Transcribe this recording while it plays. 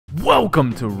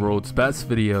Welcome to World's Best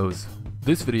Videos.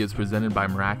 This video is presented by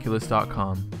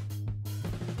Miraculous.com.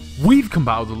 We've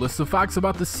compiled a list of facts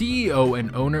about the CEO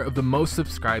and owner of the most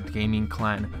subscribed gaming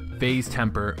clan, FaZe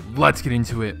Temperrr. Let's get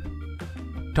into it.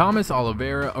 Thomas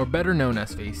Oliveira, or better known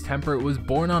as FaZe Temperrr, was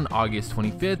born on August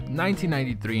 25th,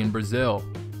 1993 in Brazil.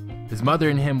 His mother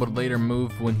and him would later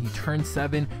move when he turned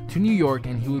 7 to New York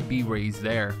and he would be raised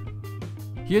there.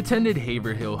 He attended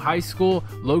Haverhill High School,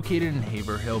 located in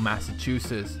Haverhill,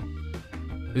 Massachusetts.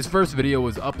 His first video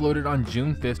was uploaded on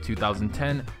June 5th,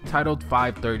 2010, titled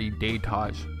 5:30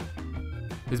 Daytage.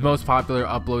 His most popular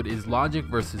upload is Logic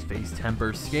vs FaZe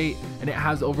Temperrr Skate, and it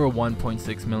has over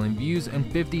 1.6 million views and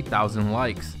 50,000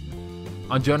 likes.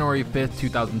 On January 5th,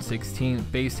 2016,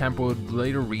 FaZe Temperrr would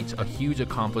later reach a huge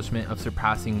accomplishment of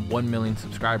surpassing 1 million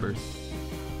subscribers.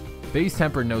 FaZe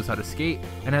Temperrr knows how to skate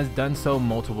and has done so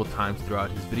multiple times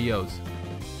throughout his videos.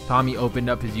 Tommy opened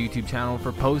up his YouTube channel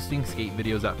for posting skate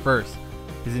videos at first.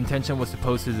 His intention was to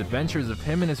post his adventures of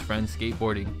him and his friends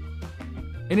skateboarding.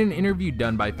 In an interview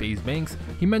done by FaZe Banks,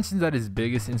 he mentions that his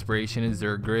biggest inspiration is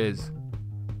Grizz.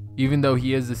 Even though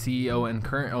he is the CEO and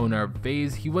current owner of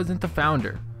FaZe, he wasn't the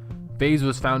founder. FaZe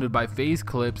was founded by FaZe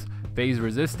Clips, FaZe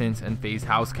Resistance, and FaZe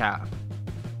Housecat.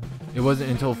 It wasn't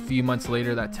until a few months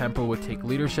later that Temperrr would take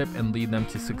leadership and lead them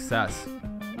to success.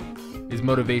 His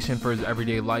motivation for his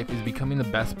everyday life is becoming the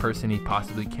best person he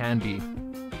possibly can be.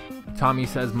 Tommy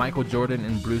says Michael Jordan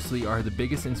and Bruce Lee are the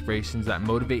biggest inspirations that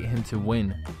motivate him to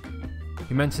win.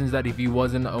 He mentions that if he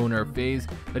wasn't the owner of FaZe,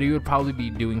 that he would probably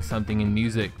be doing something in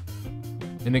music.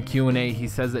 In a Q&A, he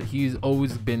says that he's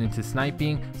always been into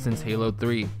sniping since Halo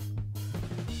 3.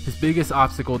 His biggest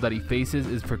obstacle that he faces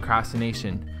is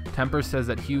procrastination. Temperrr says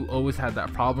that he always had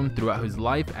that problem throughout his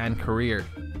life and career.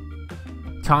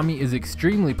 Tommy is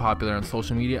extremely popular on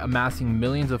social media, amassing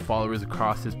millions of followers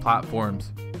across his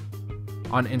platforms.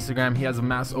 On Instagram, he has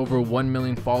amassed over 1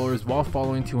 million followers while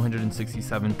following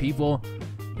 267 people.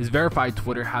 His verified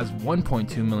Twitter has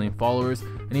 1.2 million followers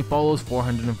and he follows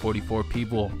 444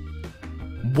 people.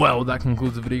 Well, that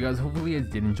concludes the video, guys. Hopefully you guys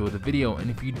did enjoy the video, and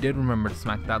if you did, remember to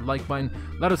smack that like button.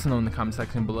 Let us know in the comment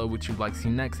section below what you'd like to see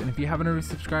next, and if you haven't already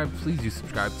subscribed, please do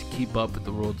subscribe to keep up with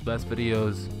the world's best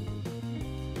videos.